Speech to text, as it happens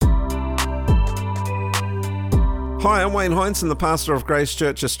Hi, I'm Wayne Heinzen, the pastor of Grace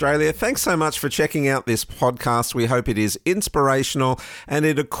Church Australia. Thanks so much for checking out this podcast. We hope it is inspirational and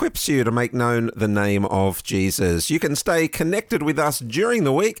it equips you to make known the name of Jesus. You can stay connected with us during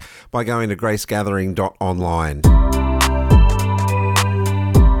the week by going to gracegathering.online.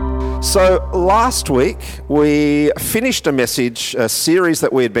 So last week we finished a series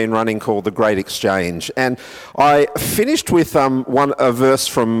that we had been running called The Great Exchange, and I finished with a verse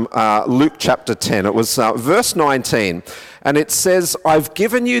from Luke chapter 10. It was verse 19, and it says, "I've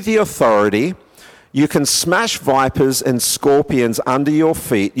given you the authority. You can smash vipers and scorpions under your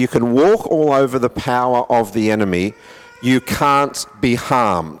feet. You can walk all over the power of the enemy. You can't be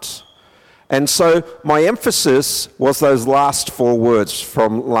harmed." And so my emphasis was those last four words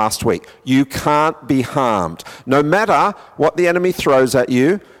from last week. You can't be harmed. No matter what the enemy throws at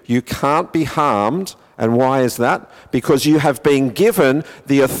you, you can't be harmed. And why is that? Because you have been given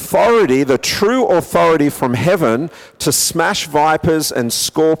the authority, the true authority from heaven to smash vipers and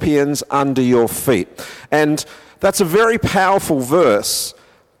scorpions under your feet. And that's a very powerful verse.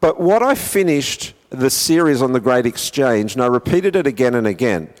 But what I finished the series on the Great Exchange, and I repeated it again and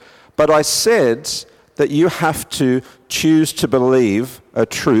again, but I said that you have to choose to believe a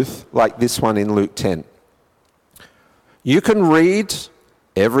truth like this one in Luke 10. You can read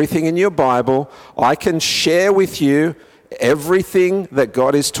everything in your Bible. I can share with you everything that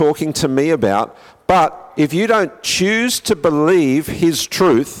God is talking to me about. But if you don't choose to believe His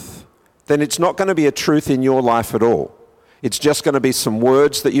truth, then it's not going to be a truth in your life at all. It's just going to be some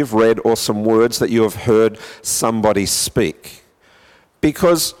words that you've read or some words that you have heard somebody speak.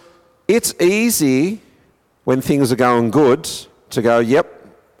 Because it's easy when things are going good to go, yep,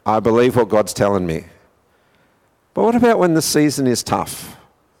 I believe what God's telling me. But what about when the season is tough?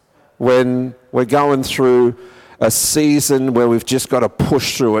 When we're going through a season where we've just got to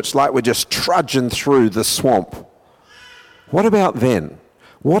push through. It's like we're just trudging through the swamp. What about then?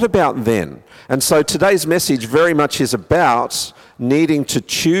 What about then? And so today's message very much is about needing to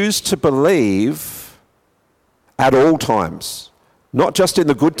choose to believe at all times. Not just in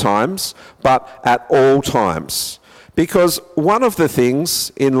the good times, but at all times. Because one of the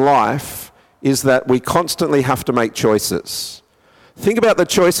things in life is that we constantly have to make choices. Think about the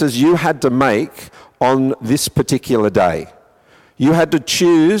choices you had to make on this particular day. You had to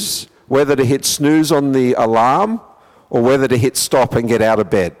choose whether to hit snooze on the alarm or whether to hit stop and get out of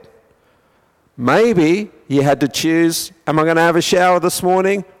bed. Maybe you had to choose, am I going to have a shower this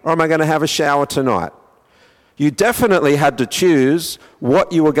morning or am I going to have a shower tonight? You definitely had to choose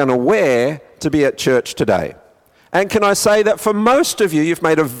what you were going to wear to be at church today. And can I say that for most of you, you've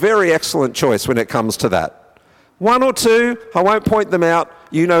made a very excellent choice when it comes to that. One or two, I won't point them out.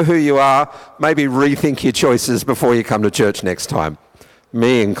 You know who you are. Maybe rethink your choices before you come to church next time.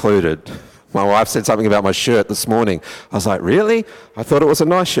 Me included. My wife said something about my shirt this morning. I was like, really? I thought it was a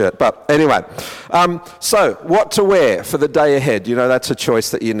nice shirt. But anyway, so what to wear for the day ahead? You know, that's a choice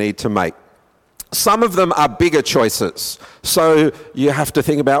that you need to make. Some of them are bigger choices. So you have to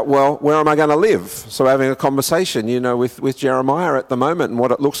think about, well, where am I going to live? So having a conversation, you know, with Jeremiah at the moment and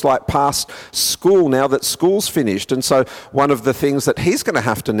what it looks like past school now that school's finished. And so one of the things that he's going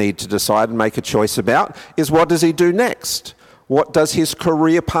to need to decide and make a choice about is what does he do next? What does his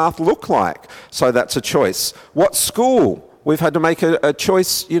career path look like? So that's a choice. What school? We've had to make a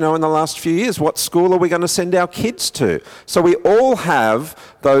choice, you know, in the last few years. What school are we going to send our kids to? So we all have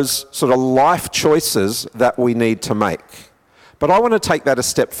those sort of life choices that we need to make. But I want to take that a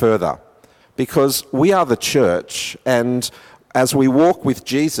step further because we are the church, and as we walk with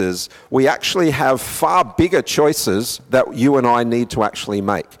Jesus, we actually have far bigger choices that you and I need to actually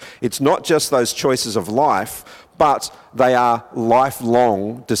make. It's not just those choices of life, but they are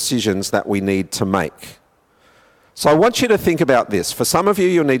lifelong decisions that we need to make. So I want you to think about this. For some of you,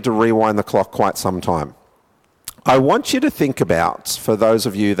 you'll need to rewind the clock quite some time. I want you to think about, for those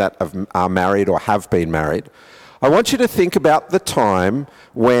of you that are married or have been married, I want you to think about the time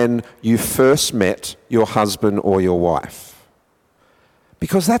when you first met your husband or your wife.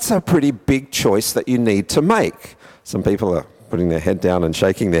 Because that's a pretty big choice that you need to make. Some people are putting their head down and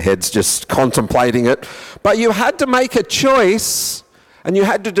shaking their heads, just contemplating it. But you had to make a choice and you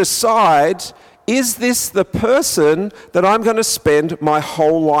had to decide, is this the person that I'm going to spend my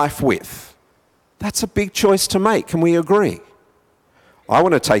whole life with? That's a big choice to make. Can we agree? I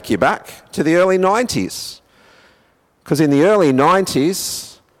want to take you back to the early 90s. Because in the early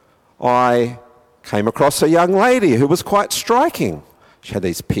 90s, I came across a young lady who was quite striking. She had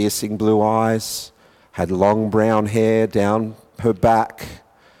these piercing blue eyes, had long brown hair down her back.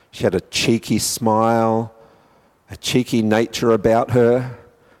 She had a cheeky smile, a cheeky nature about her.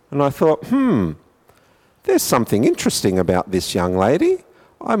 And I thought, there's something interesting about this young lady.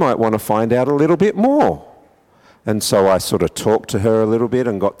 I might want to find out a little bit more. And so I sort of talked to her a little bit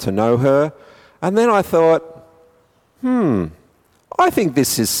and got to know her. And then I thought, I think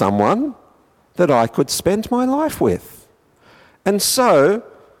this is someone that I could spend my life with. And so,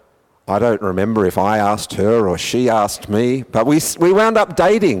 I don't remember if I asked her or she asked me, but we wound up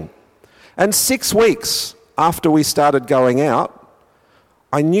dating. And 6 weeks after we started going out,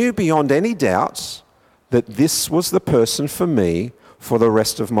 I knew beyond any doubt that this was the person for me for the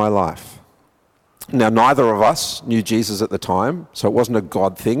rest of my life. Now, neither of us knew Jesus at the time, so it wasn't a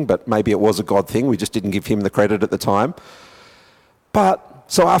God thing, but maybe it was a God thing. We just didn't give him the credit at the time.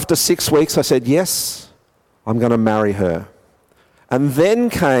 So after 6 weeks, I said, yes, I'm going to marry her. And then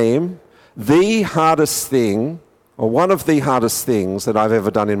came the hardest thing, or one of the hardest things that I've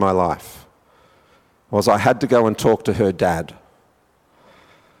ever done in my life, was I had to go and talk to her dad.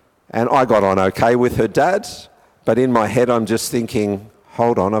 And I got on okay with her dad, but in my head I'm just thinking,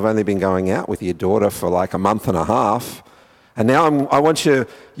 hold on, I've only been going out with your daughter for like a month and a half, and now I want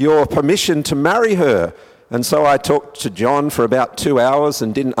your permission to marry her. And so I talked to John for about 2 hours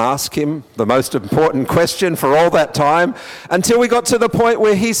and didn't ask him the most important question for all that time, until we got to the point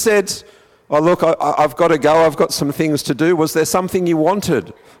where he said, oh look, I've got to go, I've got some things to do. Was there something you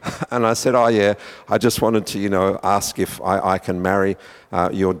wanted? And I said, oh yeah, I just wanted to, ask if I can marry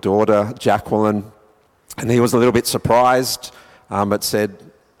your daughter, Jacqueline. And he was a little bit surprised, but said,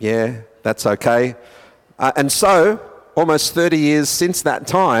 yeah, that's okay. And so, almost 30 years since that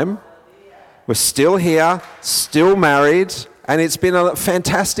time, we're still here, still married, and it's been a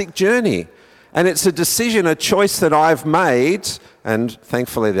fantastic journey. And it's a decision, a choice that I've made, and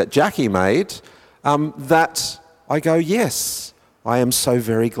thankfully that Jackie made, that I go, yes, I am so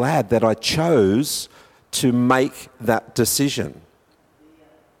very glad that I chose to make that decision.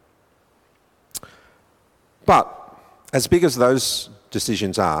 But as big as those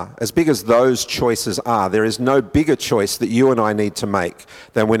decisions are, as big as those choices are, there is no bigger choice that you and I need to make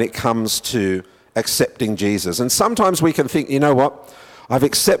than when it comes to accepting Jesus. And sometimes we can think, you know what, I've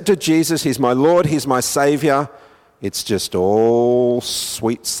accepted Jesus, he's my Lord, he's my Saviour. It's just all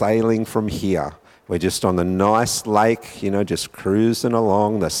sweet sailing from here. We're just on the nice lake, just cruising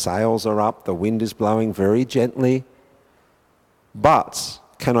along. The sails are up, the wind is blowing very gently. But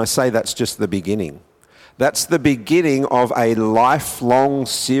can I say that's just the beginning? That's the beginning of a lifelong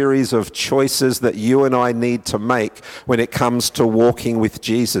series of choices that you and I need to make when it comes to walking with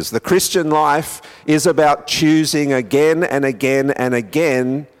Jesus. The Christian life is about choosing again and again and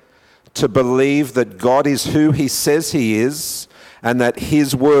again to believe that God is who he says he is, and that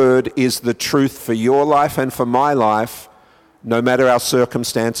his word is the truth for your life and for my life, no matter our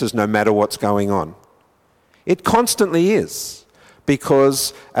circumstances, no matter what's going on. It constantly is.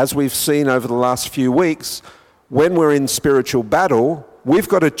 Because, as we've seen over the last few weeks, when we're in spiritual battle, we've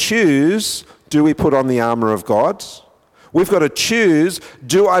got to choose, do we put on the armour of God? We've got to choose,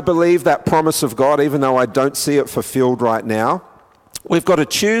 do I believe that promise of God even though I don't see it fulfilled right now? We've got to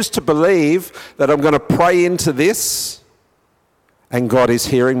choose to believe that I'm going to pray into this and God is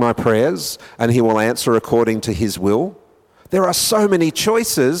hearing my prayers and he will answer according to his will. There are so many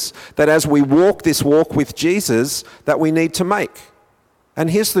choices that as we walk this walk with Jesus that we need to make. And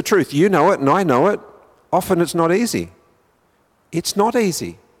here's the truth, you know it and I know it, often it's not easy. It's not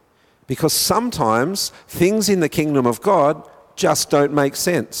easy because sometimes things in the kingdom of God just don't make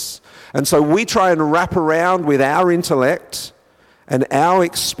sense. And so we try and wrap around with our intellect and our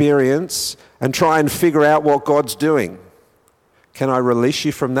experience and try and figure out what God's doing. Can I release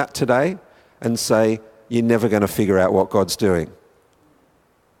you from that today and say, you're never going to figure out what God's doing?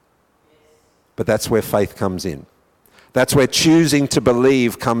 But that's where faith comes in. That's where choosing to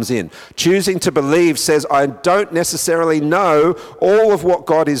believe comes in. Choosing to believe says, I don't necessarily know all of what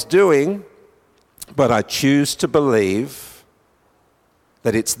God is doing, but I choose to believe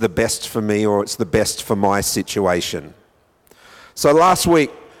that it's the best for me or it's the best for my situation. So last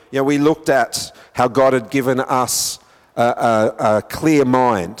week, we looked at how God had given us a clear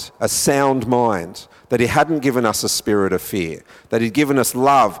mind, a sound mind, that he hadn't given us a spirit of fear, that he'd given us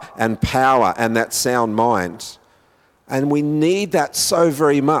love and power and that sound mind. And we need that so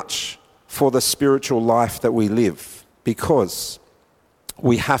very much for the spiritual life that we live, because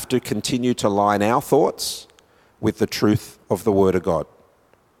we have to continue to line our thoughts with the truth of the Word of God.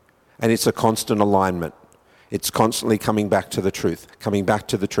 And it's a constant alignment. It's constantly coming back to the truth, coming back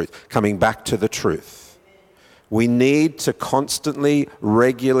to the truth, coming back to the truth. We need to constantly,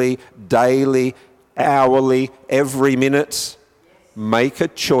 regularly, daily, hourly, every minute, make a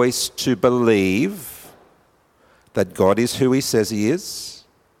choice to believe that God is who he says he is,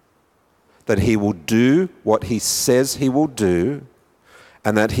 that he will do what he says he will do,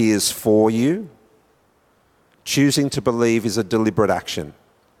 and that he is for you, choosing to believe is a deliberate action.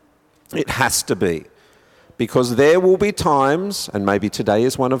 It has to be. Because there will be times, and maybe today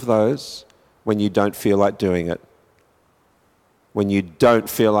is one of those, when you don't feel like doing it. When you don't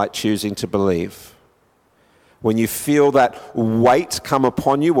feel like choosing to believe. When you feel that weight come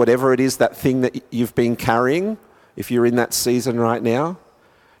upon you, whatever it is, that thing that you've been carrying, if you're in that season right now,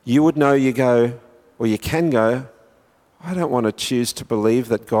 you would know you go, or you can go, I don't want to choose to believe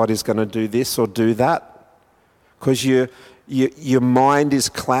that God is going to do this or do that. Because your mind is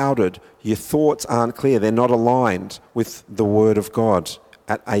clouded. Your thoughts aren't clear. They're not aligned with the Word of God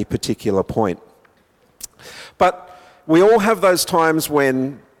at a particular point. But we all have those times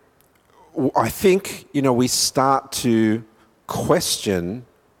when I think, we start to question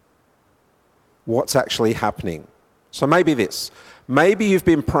what's actually happening. So maybe this. Maybe you've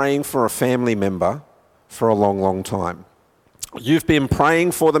been praying for a family member for a long, long time. You've been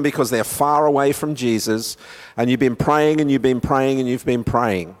praying for them because they're far away from Jesus, and you've been praying and you've been praying and you've been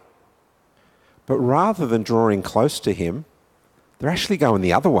praying. But rather than drawing close to him, they're actually going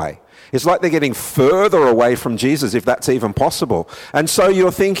the other way. It's like they're getting further away from Jesus, if that's even possible. And so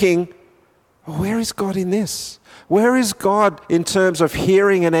you're thinking, where is God in this? Where is God in terms of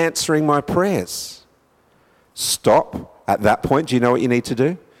hearing and answering my prayers? Stop at that point. Do you know what you need to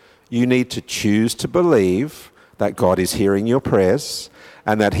do? You need to choose to believe that God is hearing your prayers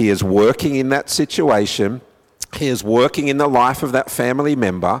and that he is working in that situation. He is working in the life of that family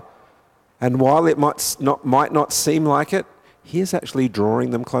member. And while it might not seem like it, he is actually drawing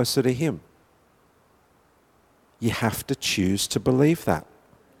them closer to him. You have to choose to believe that.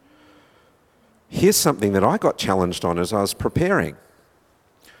 Here's something that I got challenged on as I was preparing.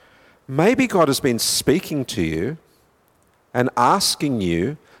 Maybe God has been speaking to you and asking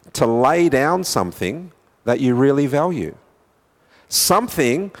you to lay down something that you really value.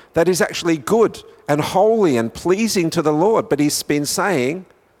 Something that is actually good and holy and pleasing to the Lord. But he's been saying,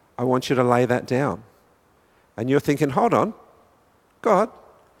 I want you to lay that down. And you're thinking, hold on, God,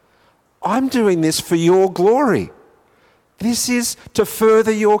 I'm doing this for your glory. This is to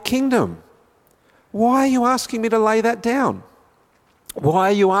further your kingdom. Why are you asking me to lay that down? Why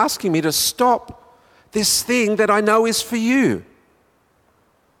are you asking me to stop this thing that I know is for you?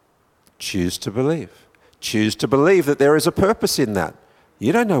 Choose to believe. Choose to believe that there is a purpose in that.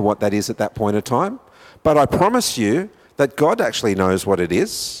 You don't know what that is at that point of time, but I promise you that God actually knows what it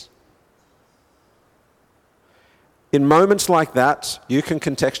is. In moments like that, you can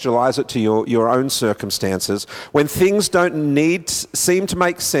contextualize it to your own circumstances. When things don't seem to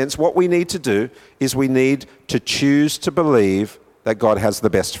make sense, what we need to do is we need to choose to believe that God has the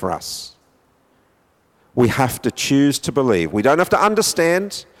best for us. We have to choose to believe. We don't have to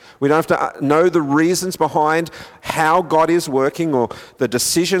understand. We don't have to know the reasons behind how God is working or the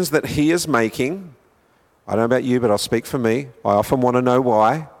decisions that he is making. I don't know about you, but I'll speak for me. I often want to know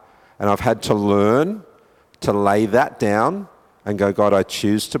why, and I've had to learn to lay that down and go, God, I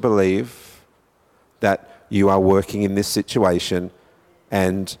choose to believe that you are working in this situation.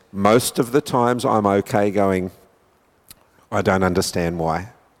 And most of the times I'm okay going, I don't understand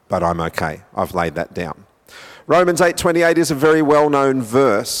why, but I'm okay. I've laid that down. Romans 8:28 is a very well-known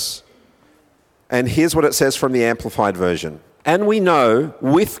verse. And here's what it says from the Amplified Version. And we know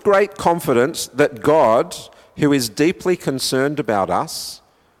with great confidence that God, who is deeply concerned about us,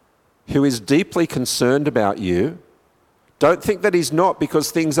 who is deeply concerned about you, don't think that he's not because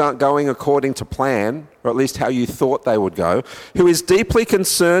things aren't going according to plan, or at least how you thought they would go, who is deeply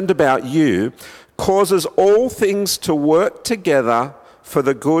concerned about you, causes all things to work together for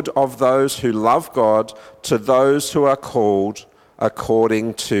the good of those who love God, to those who are called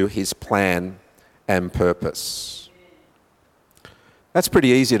according to his plan and purpose. That's pretty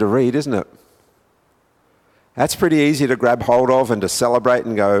easy to read, isn't it? That's pretty easy to grab hold of and to celebrate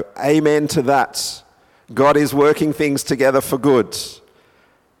and go, amen to that. God is working things together for good.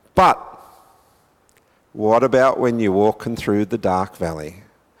 But what about when you're walking through the dark valley?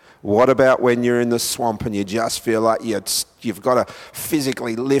 What about when you're in the swamp and you just feel like you've got to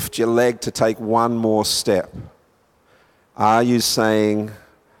physically lift your leg to take one more step? Are you saying,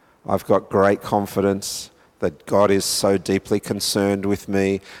 I've got great confidence that God is so deeply concerned with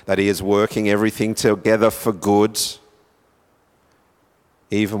me, that he is working everything together for good,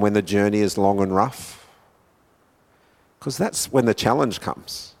 even when the journey is long and rough? Because that's when the challenge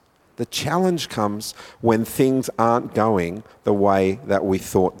comes. The challenge comes when things aren't going the way that we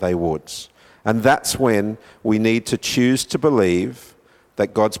thought they would. And that's when we need to choose to believe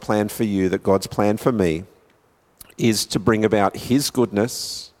that God's plan for you, that God's plan for me, is to bring about his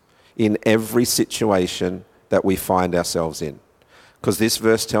goodness, in every situation that we find ourselves in. Because this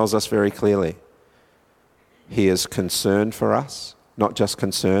verse tells us very clearly, he is concerned for us, not just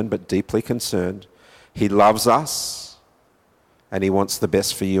concerned, but deeply concerned. He loves us, and he wants the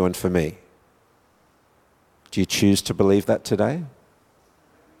best for you and for me. Do you choose to believe that today?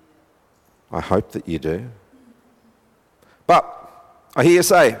 I hope that you do. But I hear you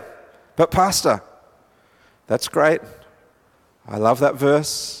say, but Pastor, that's great. I love that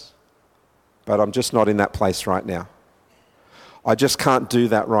verse, but I'm just not in that place right now. I just can't do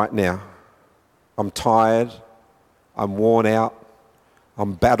that right now. I'm tired. I'm worn out.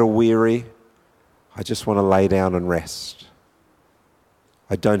 I'm battle weary. I just want to lay down and rest.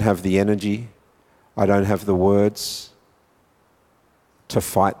 I don't have the energy. I don't have the words to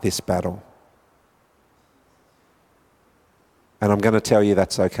fight this battle. And I'm going to tell you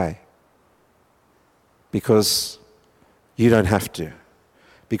that's okay. Because you don't have to.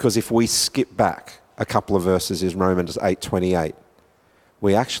 Because if we skip back a couple of verses in Romans 8:28,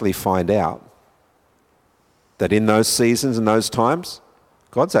 we actually find out that in those seasons and those times,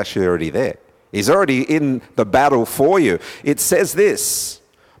 God's actually already there. He's already in the battle for you. It says this,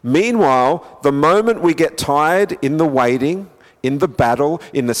 meanwhile, the moment we get tired in the waiting, in the battle,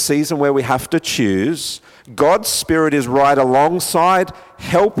 in the season where we have to choose, God's Spirit is right alongside,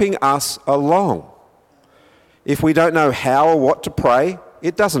 helping us along. If we don't know how or what to pray,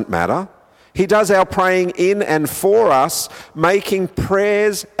 it doesn't matter. He does our praying in and for us, making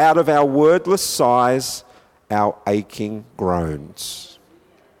prayers out of our wordless sighs, our aching groans.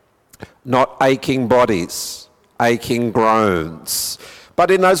 Not aching bodies, aching groans. But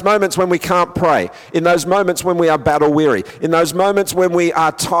in those moments when we can't pray, in those moments when we are battle weary, in those moments when we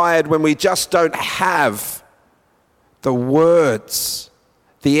are tired, when we just don't have the words,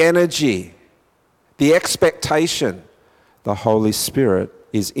 the energy, the expectation, the Holy Spirit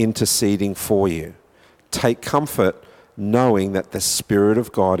is interceding for you. Take comfort knowing that the Spirit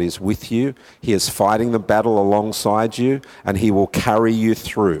of God is with you. He is fighting the battle alongside you, and he will carry you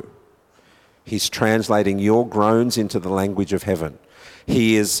through. He's translating your groans into the language of heaven.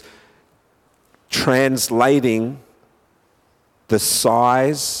 He is translating the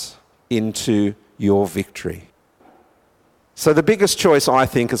sighs into your victory. So the biggest choice, I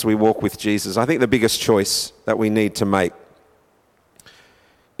think, as we walk with Jesus, I think the biggest choice that we need to make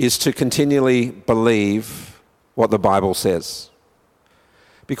is to continually believe what the Bible says.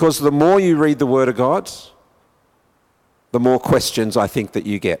 Because the more you read the Word of God, the more questions I think that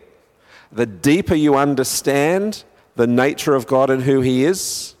you get. The deeper you understand the nature of God and who he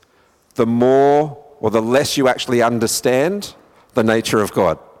is, the more or the less you actually understand the nature of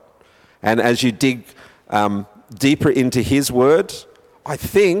God. And as you dig deeper into his word, I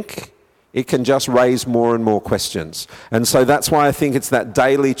think it can just raise more and more questions. And so that's why I think it's that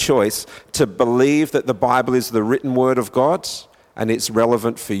daily choice to believe that the Bible is the written word of God and it's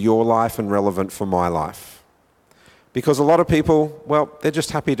relevant for your life and relevant for my life. Because a lot of people, well, they're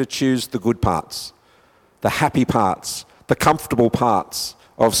just happy to choose the good parts, the happy parts, the comfortable parts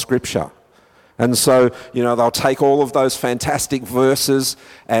of Scripture. And so, they'll take all of those fantastic verses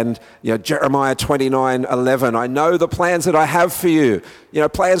and, Jeremiah 29:11, I know the plans that I have for you,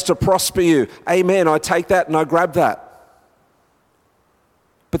 plans to prosper you. Amen. I take that and I grab that.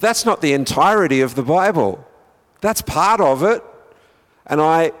 But that's not the entirety of the Bible. That's part of it. And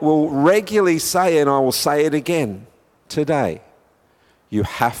I will regularly say, and I will say it again today, you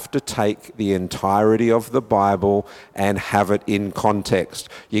have to take the entirety of the Bible and have it in context.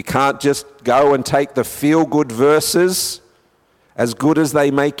 You can't just go and take the feel-good verses, as good as they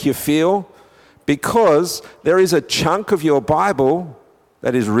make you feel, because there is a chunk of your Bible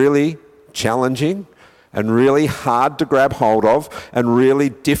that is really challenging and really hard to grab hold of and really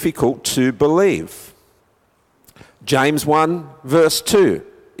difficult to believe. James 1 verse 2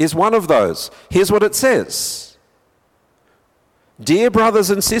 is one of those. Here's what it says. Dear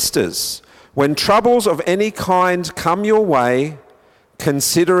brothers and sisters, when troubles of any kind come your way,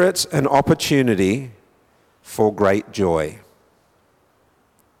 consider it an opportunity for great joy.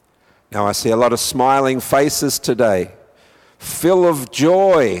 Now I see a lot of smiling faces today, full of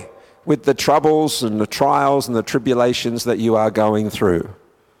joy with the troubles and the trials and the tribulations that you are going through.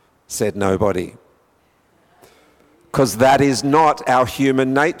 Said nobody. Because that is not our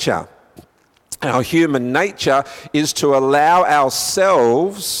human nature. Our human nature is to allow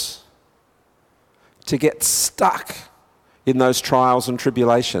ourselves to get stuck in those trials and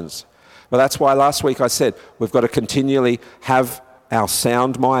tribulations. Well, that's why last week I said we've got to continually have our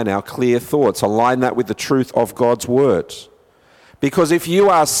sound mind, our clear thoughts, align that with the truth of God's word. Because if you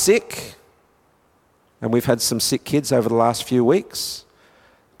are sick, and we've had some sick kids over the last few weeks,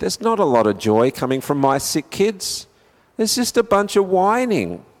 there's not a lot of joy coming from my sick kids. There's just a bunch of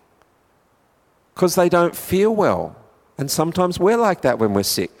whining because they don't feel well. And sometimes we're like that when we're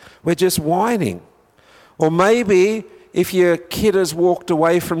sick. We're just whining. Or maybe if your kid has walked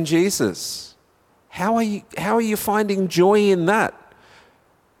away from Jesus, how are you finding joy in that?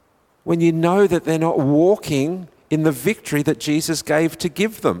 When you know that they're not walking in the victory that Jesus gave to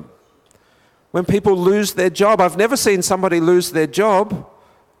give them. When people lose their job, I've never seen somebody lose their job,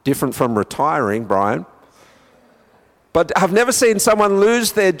 different from retiring, Brian, but I've never seen someone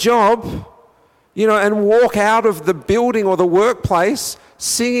lose their job, and walk out of the building or the workplace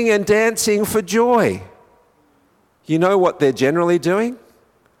singing and dancing for joy. You know what they're generally doing?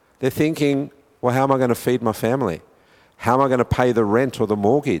 They're thinking, well, how am I going to feed my family? How am I going to pay the rent or the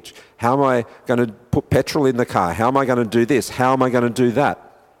mortgage? How am I going to put petrol in the car? How am I going to do this? How am I going to do that?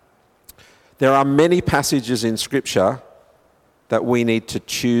 There are many passages in Scripture that we need to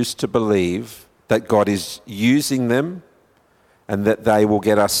choose to believe that God is using them and that they will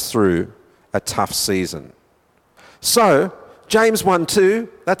get us through a tough season. So, James 1:2,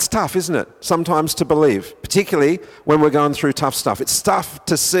 that's tough, isn't it? Sometimes to believe, particularly when we're going through tough stuff. It's tough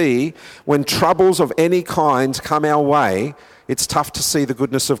to see when troubles of any kind come our way. It's tough to see the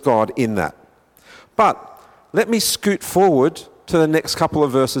goodness of God in that. But let me scoot forward to the next couple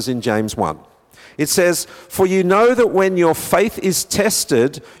of verses in James 1. It says, "For you know that when your faith is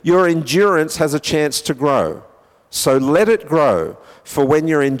tested, your endurance has a chance to grow. So let it grow. For when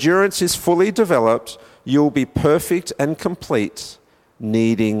your endurance is fully developed, you'll be perfect and complete,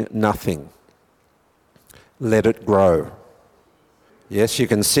 needing nothing." Let it grow. Yes, you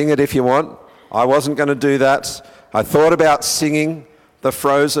can sing it if you want. I wasn't going to do that. I thought about singing the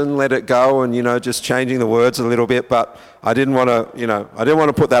Frozen Let It Go and, just changing the words a little bit, but I didn't want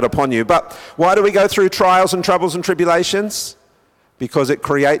to put that upon you. But why do we go through trials and troubles and tribulations? Because it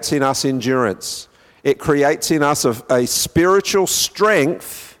creates in us endurance. It creates in us a spiritual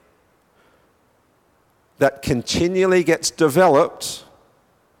strength that continually gets developed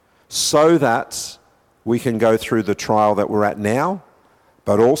so that we can go through the trial that we're at now,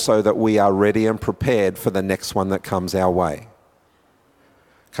 but also that we are ready and prepared for the next one that comes our way.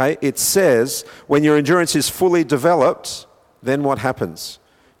 Okay, it says, when your endurance is fully developed, then what happens?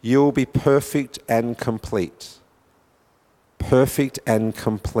 You'll be perfect and complete. Perfect and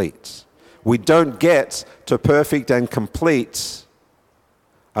complete. We don't get to perfect and complete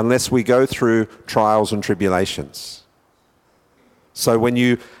unless we go through trials and tribulations. So when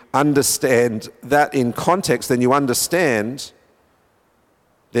you understand that in context, then you understand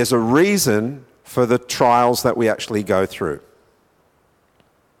there's a reason for the trials that we actually go through.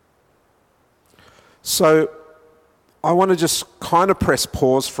 So I want to just kind of press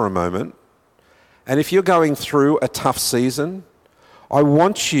pause for a moment. And if you're going through a tough season, I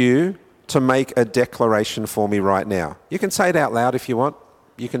want you to make a declaration for me right now. You can say it out loud if you want.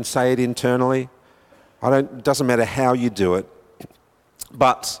 You can say it internally. It doesn't matter how you do it.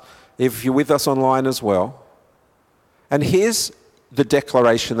 But if you're with us online as well, and here's the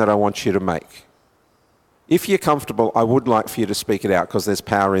declaration that I want you to make. If you're comfortable, I would like for you to speak it out because there's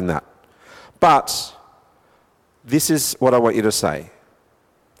power in that. But this is what I want you to say.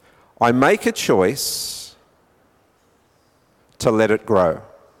 I make a choice to let it grow.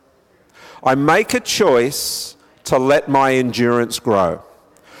 I make a choice to let my endurance grow.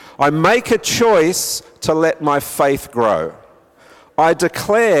 I make a choice to let my faith grow. I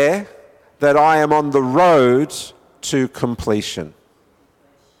declare that I am on the road to completion.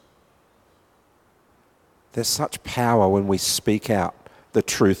 There's such power when we speak out the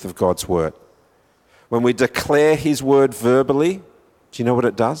truth of God's word. When we declare his word verbally, do you know what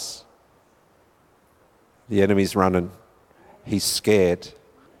it does? The enemy's running. He's scared.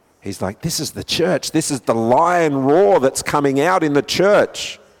 He's like, this is the church. This is the lion roar that's coming out in the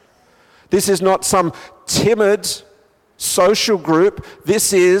church. This is not some timid social group.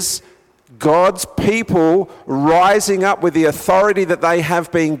 This is God's people rising up with the authority that they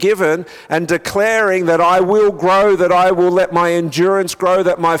have been given and declaring that I will grow, that I will let my endurance grow,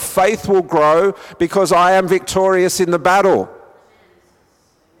 that my faith will grow because I am victorious in the battle.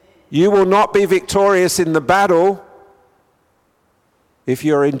 You will not be victorious in the battle if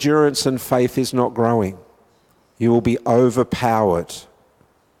your endurance and faith is not growing. You will be overpowered.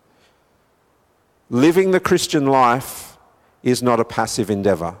 Living the Christian life is not a passive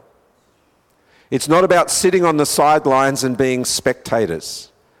endeavor. It's not about sitting on the sidelines and being spectators.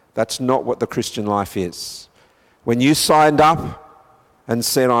 That's not what the Christian life is. When you signed up and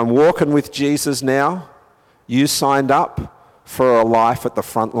said, I'm walking with Jesus now, you signed up for a life at the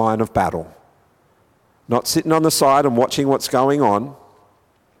front line of battle. Not sitting on the side and watching what's going on,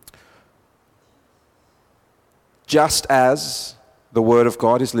 Just as the Word of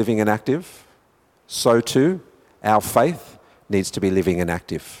God is living and active, so too our faith needs to be living and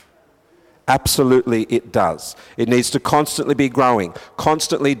active. Absolutely it does. It needs to constantly be growing,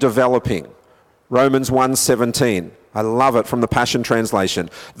 constantly developing. Romans 1:17. I love it from the Passion Translation.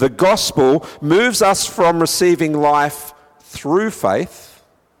 The gospel moves us from receiving life through faith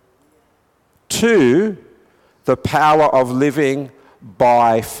to the power of living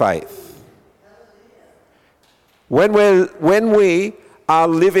by faith. When we are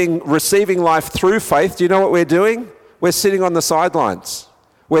receiving life through faith, do you know what we're doing? We're sitting on the sidelines.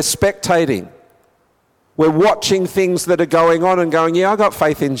 We're spectating. We're watching things that are going on and going, yeah, I got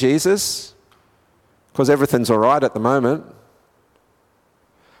faith in Jesus because everything's all right at the moment.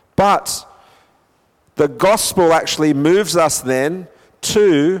 But the gospel actually moves us then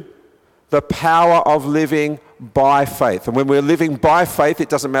to the power of living by faith. And when we're living by faith, it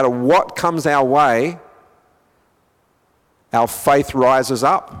doesn't matter what comes our way, our faith rises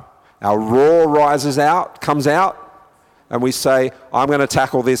up, our roar comes out, and we say, I'm going to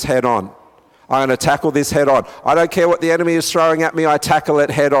tackle this head on. I'm going to tackle this head on. I don't care what the enemy is throwing at me, I tackle it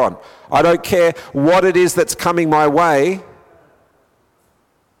head on. I don't care what it is that's coming my way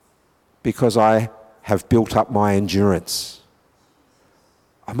because I have built up my endurance.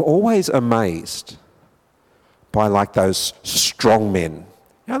 I'm always amazed by those strong men.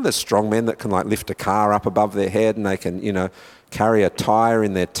 You know, the strong men that can lift a car up above their head and they can, carry a tire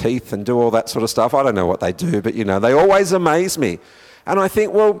in their teeth and do all that sort of stuff. I don't know what they do, but they always amaze me. And I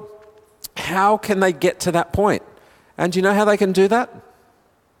think, well, how can they get to that point? And do you know how they can do that?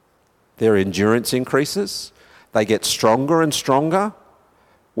 Their endurance increases. They get stronger and stronger.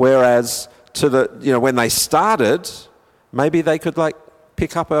 Whereas when they started, maybe they could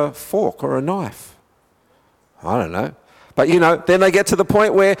pick up a fork or a knife. I don't know. But then they get to the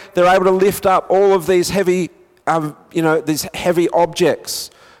point where they're able to lift up all of these heavy, these heavy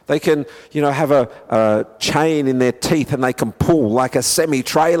objects. They can, have a chain in their teeth and they can pull like a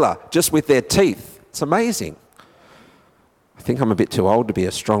semi-trailer just with their teeth. It's amazing. I think I'm a bit too old to be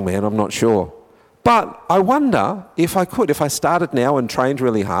a strong man, I'm not sure. But I wonder if I could, if I started now and trained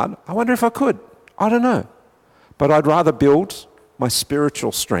really hard, I wonder if I could. I don't know. But I'd rather build my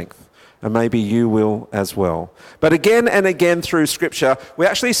spiritual strength. And maybe you will as well. But again and again through Scripture, we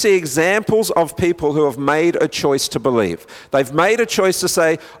actually see examples of people who have made a choice to believe. They've made a choice to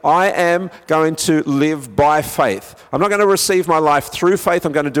say, I am going to live by faith. I'm not going to receive my life through faith.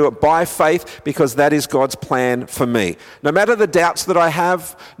 I'm going to do it by faith because that is God's plan for me. No matter the doubts that I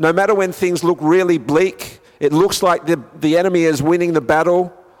have, no matter when things look really bleak, it looks like the enemy is winning the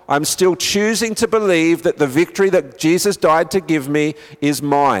battle, I'm still choosing to believe that the victory that Jesus died to give me is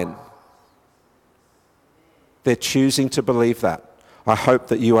mine. They're choosing to believe that. I hope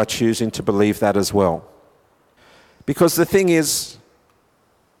that you are choosing to believe that as well. Because the thing is,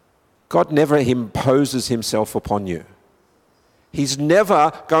 God never imposes himself upon you. He's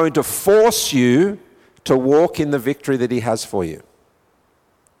never going to force you to walk in the victory that he has for you.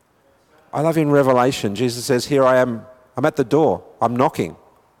 I love in Revelation, Jesus says, here I am, I'm at the door, I'm knocking.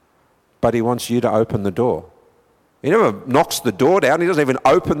 But he wants you to open the door. He never knocks the door down, he doesn't even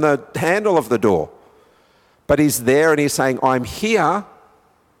open the handle of the door. But he's there and he's saying, I'm here,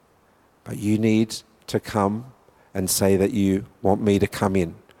 but you need to come and say that you want me to come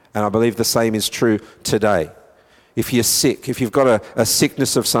in. And I believe the same is true today. If you're sick, if you've got a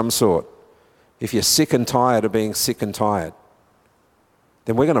sickness of some sort, if you're sick and tired of being sick and tired,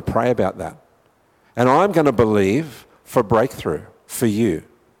 then we're going to pray about that. And I'm going to believe for breakthrough for you.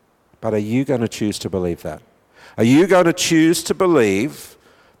 But are you going to choose to believe that? Are you going to choose to believe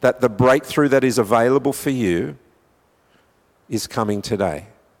that the breakthrough that is available for you is coming today?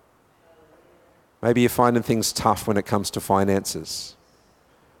 Maybe you're finding things tough when it comes to finances.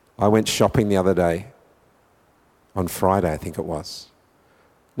 I went shopping the other day, on Friday I think it was.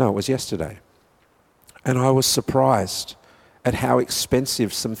 No, it was yesterday. And I was surprised at how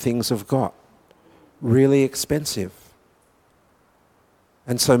expensive some things have got. Really expensive.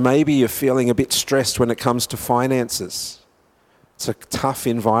 And so maybe you're feeling a bit stressed when it comes to finances. It's a tough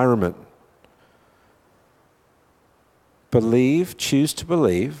environment. Choose to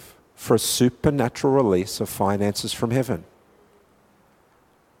believe for a supernatural release of finances from heaven.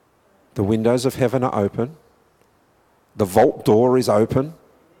 The windows of heaven are open. The vault door is open.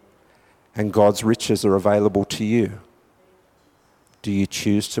 And God's riches are available to you. Do you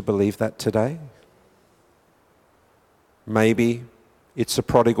choose to believe that today? Maybe it's a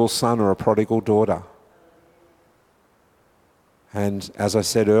prodigal son or a prodigal daughter. And as I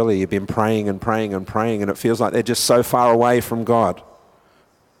said earlier, you've been praying and praying and praying, and it feels like they're just so far away from God.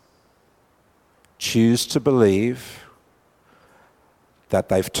 choose to believe that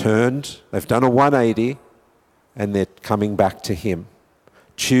they've done a 180, and they're coming back to him.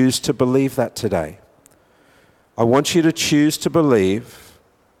 Choose to believe that today. I want you to choose to believe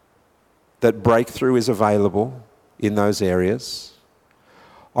that breakthrough is available in those areas.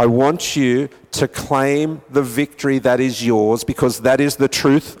 I want you to claim the victory that is yours, because that is the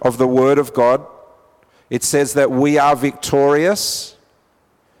truth of the Word of God. It says that we are victorious.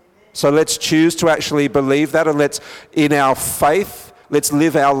 So let's choose to actually believe that, and in our faith, let's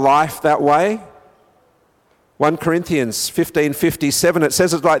live our life that way. 1 Corinthians 15:57, it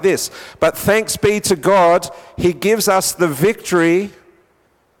says it like this: "But thanks be to God, he gives us the victory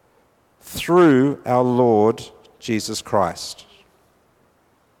through our Lord Jesus Christ."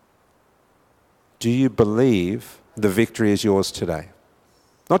 Do you believe the victory is yours today?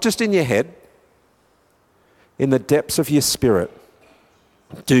 Not just in your head, in the depths of your spirit.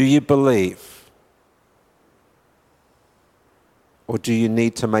 Do you believe? Or do you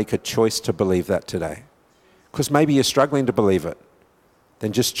need to make a choice to believe that today? Because maybe you're struggling to believe it.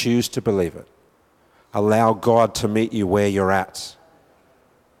 Then just choose to believe it. Allow God to meet you where you're at.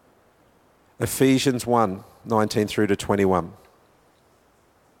 Ephesians 1:19 through to 21.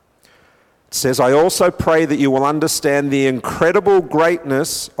 It says, "I also pray that you will understand the incredible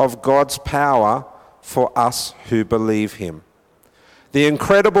greatness of God's power for us who believe him." The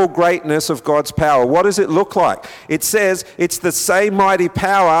incredible greatness of God's power. What does it look like? It says it's the same mighty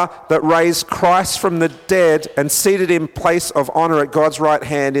power that raised Christ from the dead and seated him in place of honor at God's right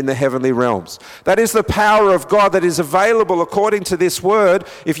hand in the heavenly realms. That is the power of God that is available according to this word.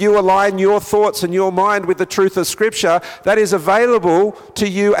 If you align your thoughts and your mind with the truth of Scripture, that is available to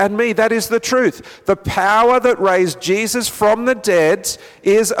you and me. That is the truth. The power that raised Jesus from the dead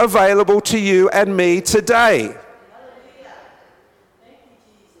is available to you and me today.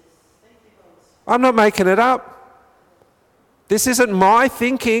 I'm not making it up. This isn't my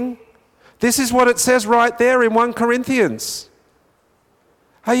thinking. This is what it says right there in 1 Corinthians.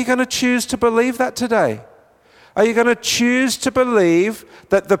 Are you going to choose to believe that today? Are you going to choose to believe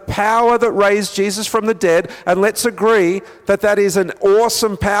that the power that raised Jesus from the dead, and let's agree that that is an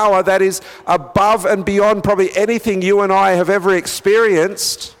awesome power that is above and beyond probably anything you and I have ever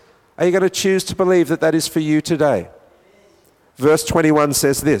experienced, are you going to choose to believe that that is for you today? Verse 21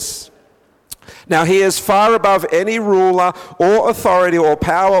 says this: "Now he is far above any ruler or authority or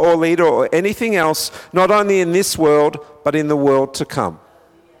power or leader or anything else, not only in this world, but in the world to come."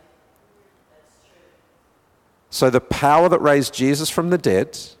 So the power that raised Jesus from the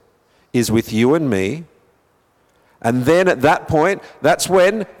dead is with you and me. And then at that point, that's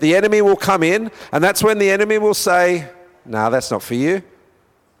when the enemy will come in, and that's when the enemy will say, "No, that's not for you.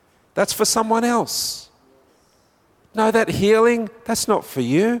 That's for someone else. No, that healing, that's not for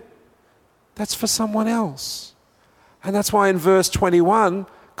you. That's for someone else." And that's why in verse 21,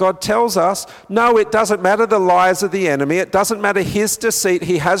 God tells us, no, it doesn't matter the lies of the enemy. It doesn't matter his deceit.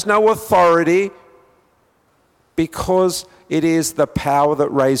 He has no authority, because it is the power that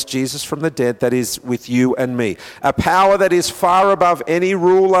raised Jesus from the dead that is with you and me. A power that is far above any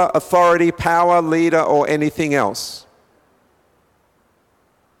ruler, authority, power, leader, or anything else.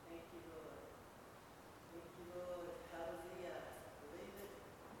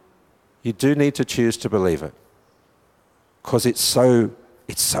 You do need to choose to believe it, because it's so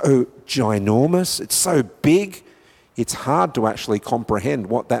ginormous, it's so big, it's hard to actually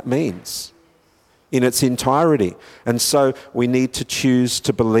comprehend what that means in its entirety. And so we need to choose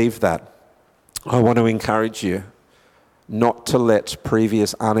to believe that. I want to encourage you not to let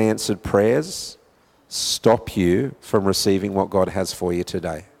previous unanswered prayers stop you from receiving what God has for you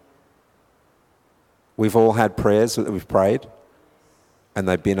today. We've all had prayers that we've prayed, and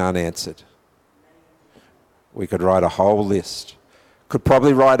they've been unanswered. We could write a whole list. Could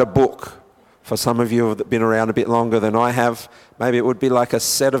probably write a book. For some of you who have been around a bit longer than I have, maybe it would be like a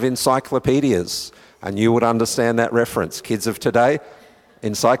set of encyclopedias, and you would understand that reference. Kids of today,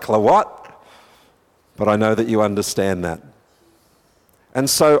 encyclo what? But I know that you understand that. And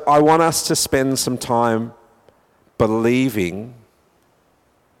so I want us to spend some time believing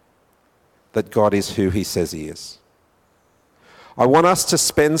that God is who he says he is. I want us to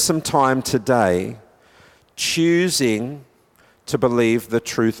spend some time today choosing to believe the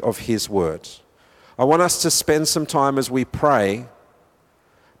truth of his word. I want us to spend some time as we pray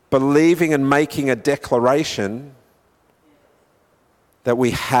believing and making a declaration that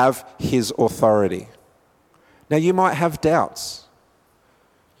we have his authority. Now, you might have doubts.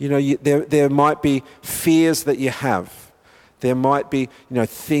 There might be fears that you have. There might be,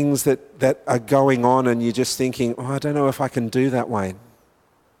 things that are going on, and you're just thinking, I don't know if I can do that, Wayne.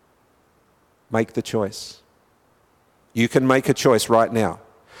 Make the choice. You can make a choice right now.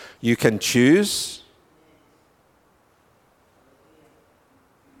 You can choose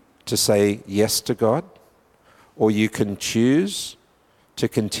to say yes to God, or you can choose to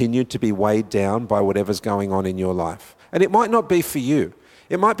continue to be weighed down by whatever's going on in your life. And it might not be for you.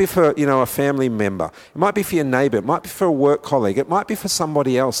 It might be for, a family member. It might be for your neighbor. It might be for a work colleague. It might be for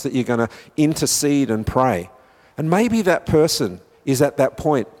somebody else that you're going to intercede and pray. And maybe that person is at that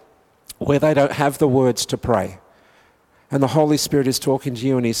point where they don't have the words to pray. And the Holy Spirit is talking to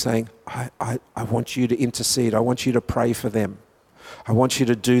you and he's saying, I want you to intercede. I want you to pray for them. I want you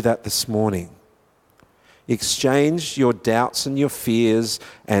to do that this morning. Exchange your doubts and your fears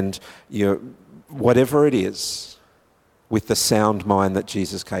and your whatever it is with the sound mind that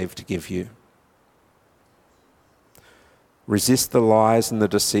Jesus came to give you. Resist the lies and the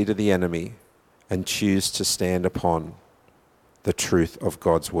deceit of the enemy and choose to stand upon the truth of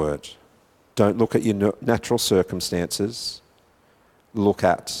God's word. Don't look at your natural circumstances. Look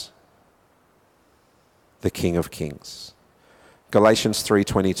at the King of Kings. Galatians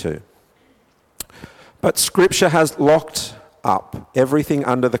 3:22. But Scripture has locked up everything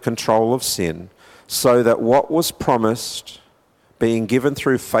under the control of sin, so that what was promised, being given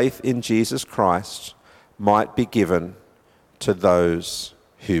through faith in Jesus Christ, might be given to those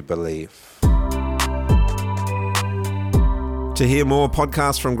who believe. To hear more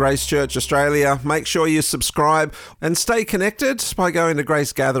podcasts from Grace Church Australia, make sure you subscribe and stay connected by going to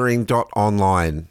gracegathering.online.